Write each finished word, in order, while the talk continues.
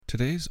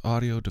Today's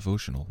audio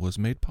devotional was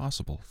made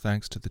possible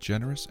thanks to the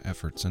generous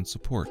efforts and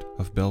support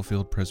of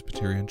Bellefield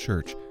Presbyterian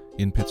Church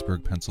in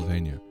Pittsburgh,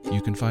 Pennsylvania.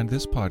 You can find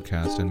this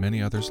podcast and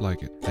many others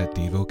like it at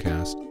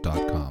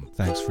Devocast.com.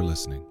 Thanks for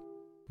listening.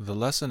 The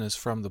lesson is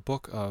from the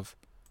book of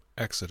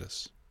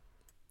Exodus.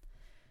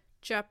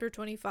 Chapter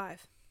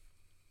 25.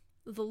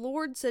 The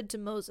Lord said to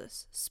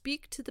Moses,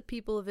 "Speak to the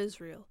people of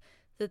Israel,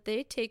 that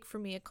they take for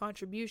me a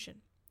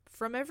contribution.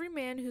 From every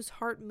man whose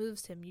heart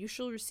moves him, you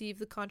shall receive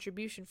the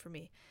contribution for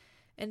me.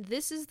 And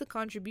this is the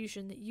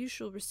contribution that you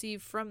shall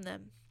receive from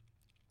them: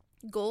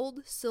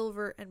 gold,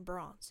 silver, and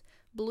bronze,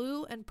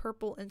 blue and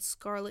purple and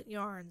scarlet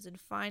yarns and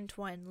fine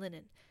twined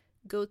linen,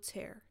 goat's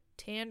hair,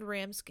 tanned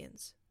ram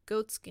skins,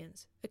 goat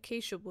skins,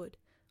 acacia wood,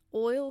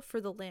 oil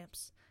for the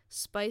lamps,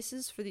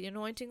 spices for the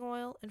anointing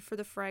oil and for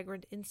the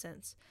fragrant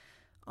incense,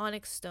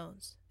 onyx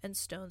stones, and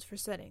stones for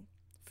setting,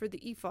 for the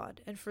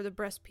ephod and for the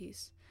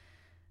breastpiece.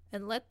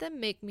 And let them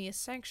make me a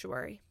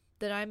sanctuary,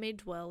 that I may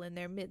dwell in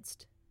their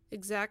midst,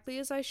 exactly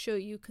as I show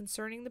you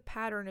concerning the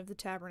pattern of the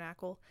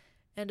tabernacle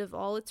and of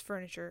all its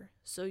furniture,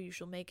 so you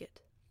shall make it.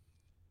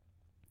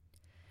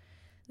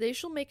 They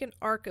shall make an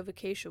ark of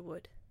acacia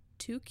wood.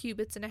 2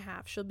 cubits and a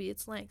half shall be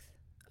its length,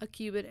 1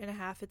 cubit and a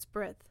half its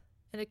breadth,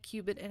 and 1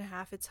 cubit and a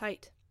half its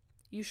height.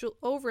 You shall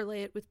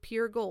overlay it with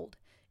pure gold.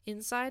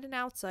 Inside and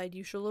outside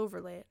you shall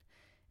overlay it,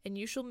 and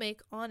you shall make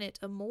on it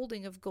a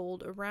molding of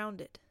gold around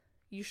it.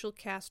 You shall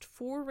cast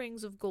 4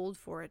 rings of gold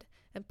for it,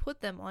 and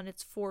put them on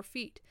its 4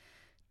 feet,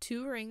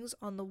 2 rings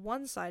on the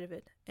one side of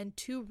it, and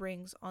 2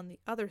 rings on the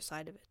other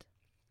side of it.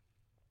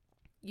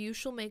 You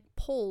shall make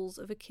poles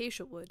of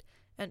acacia wood,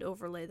 and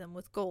overlay them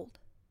with gold.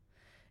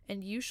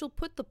 And you shall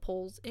put the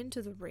poles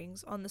into the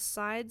rings on the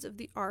sides of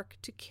the ark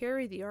to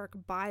carry the ark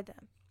by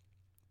them.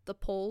 The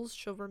poles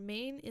shall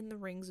remain in the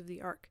rings of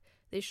the ark,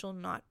 they shall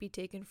not be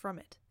taken from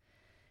it.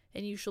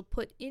 And you shall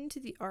put into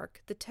the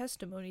ark the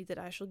testimony that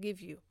I shall give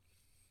you.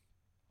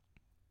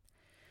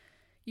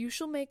 You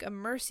shall make a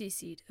mercy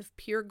seat of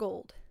pure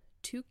gold.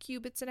 2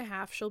 cubits and a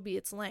half shall be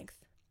its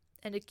length,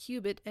 and 1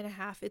 cubit and a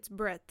half its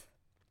breadth.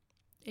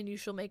 And you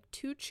shall make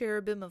 2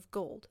 cherubim of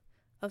gold.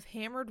 Of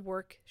hammered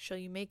work shall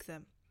you make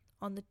them,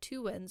 on the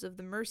 2 ends of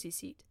the mercy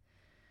seat.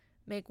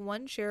 Make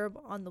 1 cherub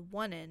on the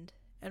one end,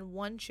 and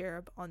 1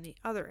 cherub on the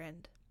other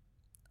end.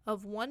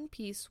 Of one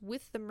piece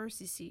with the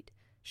mercy seat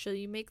shall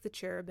you make the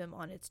cherubim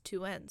on its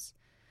 2 ends.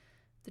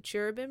 The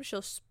cherubim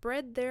shall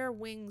spread their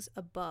wings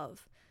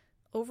above,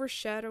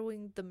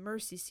 overshadowing the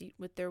mercy seat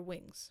with their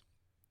wings.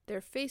 Their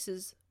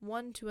faces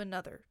one to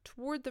another,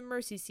 toward the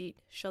mercy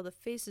seat shall the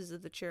faces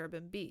of the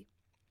cherubim be.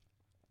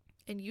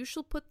 And you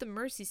shall put the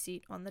mercy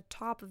seat on the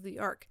top of the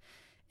ark,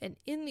 and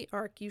in the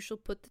ark you shall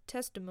put the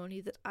testimony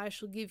that I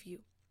shall give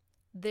you.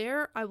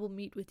 There I will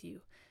meet with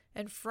you,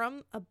 and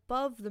from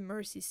above the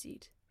mercy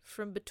seat,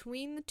 from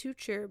between the 2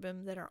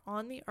 cherubim that are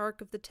on the ark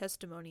of the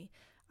testimony,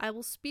 I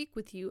will speak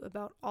with you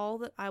about all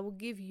that I will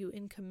give you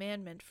in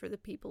commandment for the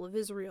people of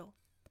Israel.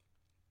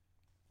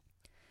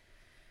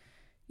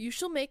 You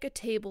shall make a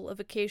table of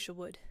acacia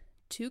wood.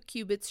 2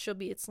 cubits shall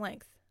be its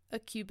length,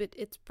 1 cubit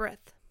its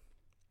breadth,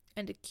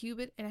 and 1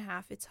 cubit and a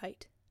half its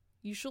height.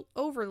 You shall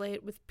overlay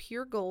it with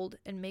pure gold,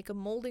 and make a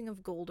molding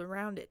of gold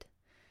around it.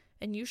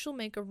 And you shall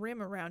make a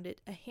rim around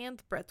it 1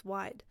 handbreadth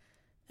wide,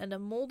 and a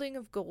molding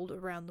of gold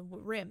around the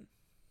rim.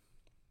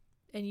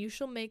 And you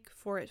shall make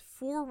for it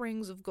 4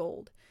 rings of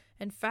gold,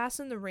 and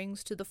fasten the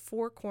rings to the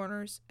 4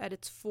 corners at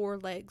its 4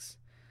 legs.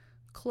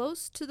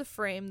 Close to the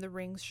frame the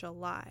rings shall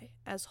lie,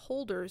 as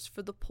holders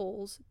for the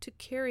poles to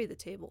carry the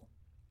table.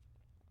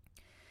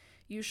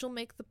 You shall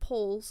make the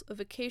poles of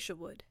acacia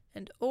wood,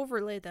 and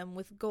overlay them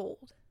with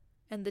gold,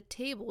 and the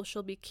table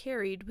shall be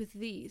carried with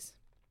these.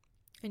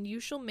 And you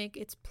shall make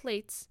its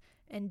plates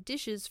and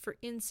dishes for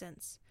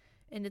incense,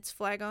 and its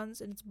flagons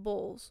and its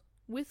bowls,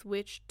 with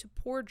which to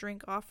pour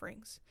drink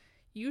offerings.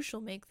 You shall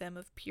make them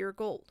of pure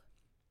gold.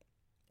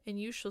 And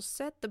you shall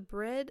set the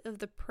bread of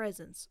the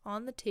presence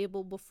on the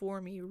table before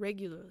me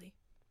regularly.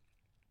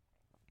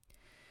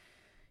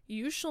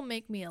 You shall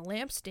make me a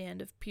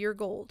lampstand of pure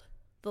gold.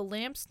 The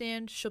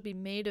lampstand shall be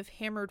made of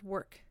hammered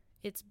work,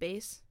 its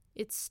base,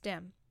 its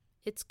stem,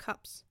 its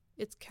cups,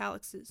 its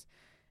calyxes,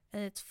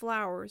 and its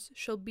flowers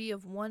shall be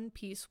of one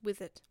piece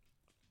with it.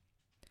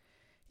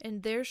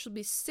 And there shall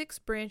be 6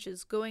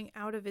 branches going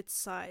out of its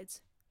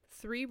sides,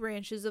 3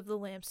 branches of the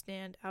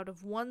lampstand out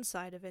of one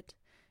side of it,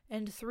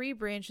 and 3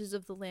 branches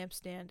of the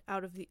lampstand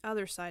out of the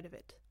other side of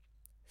it.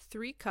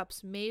 3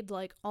 cups made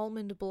like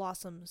almond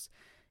blossoms,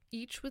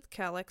 each with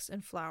calyx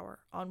and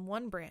flower, on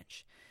one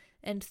branch,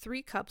 and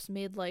 3 cups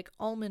made like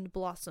almond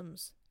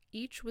blossoms,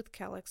 each with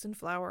calyx and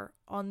flower,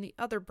 on the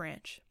other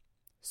branch.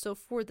 So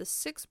for the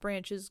 6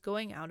 branches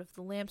going out of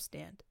the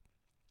lampstand.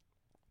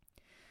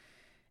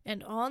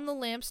 And on the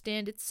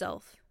lampstand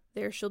itself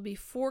there shall be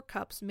 4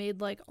 cups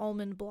made like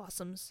almond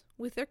blossoms,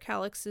 with their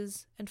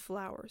calyxes and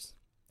flowers,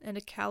 and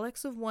a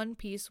calyx of one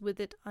piece with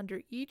it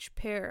under each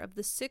pair of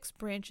the 6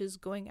 branches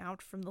going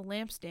out from the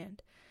lampstand.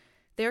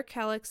 Their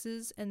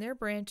calyxes and their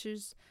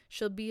branches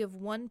shall be of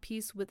one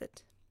piece with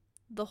it.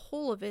 the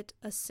whole of it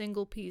a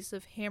single piece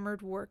of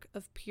hammered work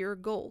of pure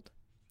gold.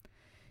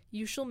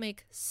 You shall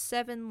make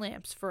 7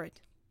 lamps for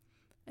it,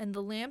 and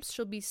the lamps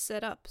shall be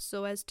set up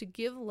so as to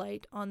give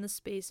light on the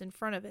space in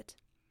front of it.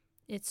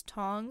 Its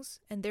tongs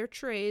and their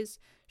trays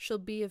shall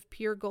be of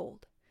pure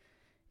gold.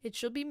 It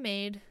shall be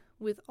made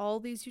with all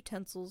these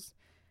utensils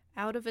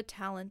out of a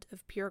talent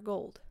of pure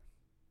gold.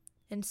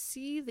 And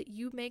see that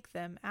you make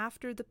them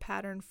after the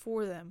pattern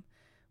for them,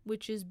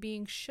 which is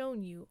being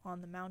shown you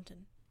on the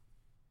mountain.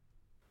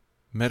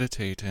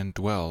 Meditate and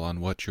dwell on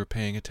what you're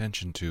paying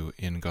attention to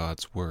in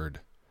God's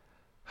Word.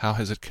 How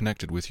has it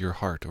connected with your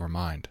heart or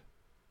mind?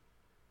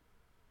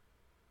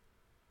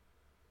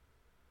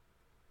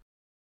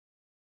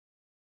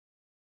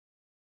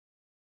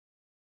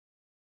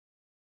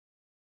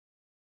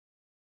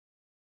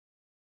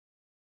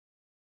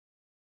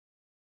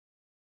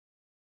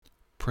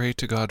 Pray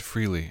to God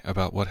freely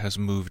about what has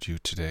moved you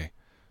today.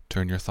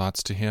 Turn your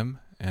thoughts to Him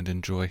and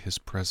enjoy His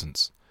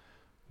presence.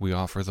 We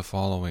offer the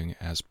following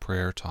as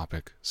prayer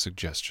topic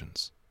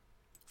suggestions.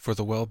 For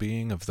the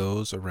well-being of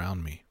those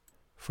around me.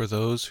 For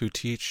those who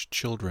teach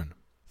children.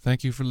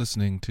 Thank you for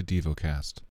listening to Devocast.